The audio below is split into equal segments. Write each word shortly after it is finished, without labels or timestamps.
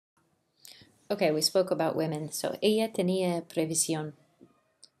Okay, we spoke about women. So, ella tenía previsión.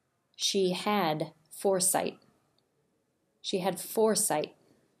 She had foresight. She had foresight.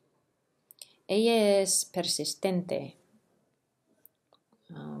 Ella es persistente.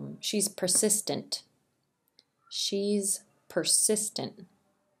 She's persistent. She's persistent.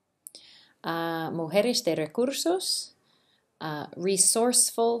 Mujeres de recursos.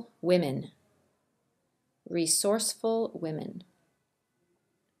 Resourceful women. Resourceful women.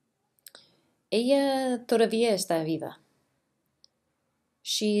 Ella todavía está viva.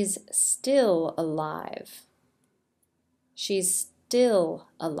 She's still alive. She's still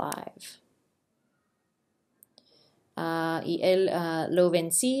alive. Y él lo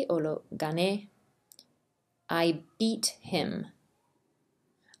vencí o lo gané. I beat him.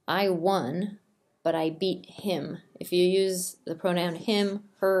 I won, but I beat him. If you use the pronoun him,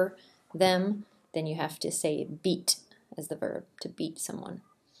 her, them, then you have to say beat as the verb, to beat someone.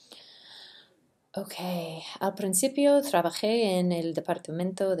 Okay, al principio trabajé en el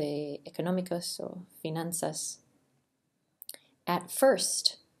departamento de económicos o finanzas. At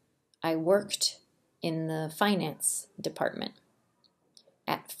first, I worked in the finance department.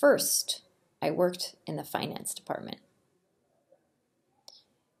 At first, I worked in the finance department.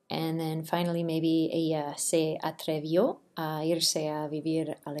 And then finally, maybe ella se atrevió a irse a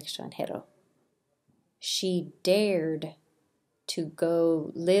vivir al extranjero. She dared to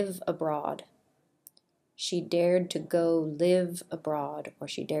go live abroad. She dared to go live abroad, or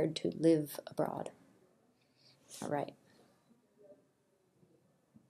she dared to live abroad. All right.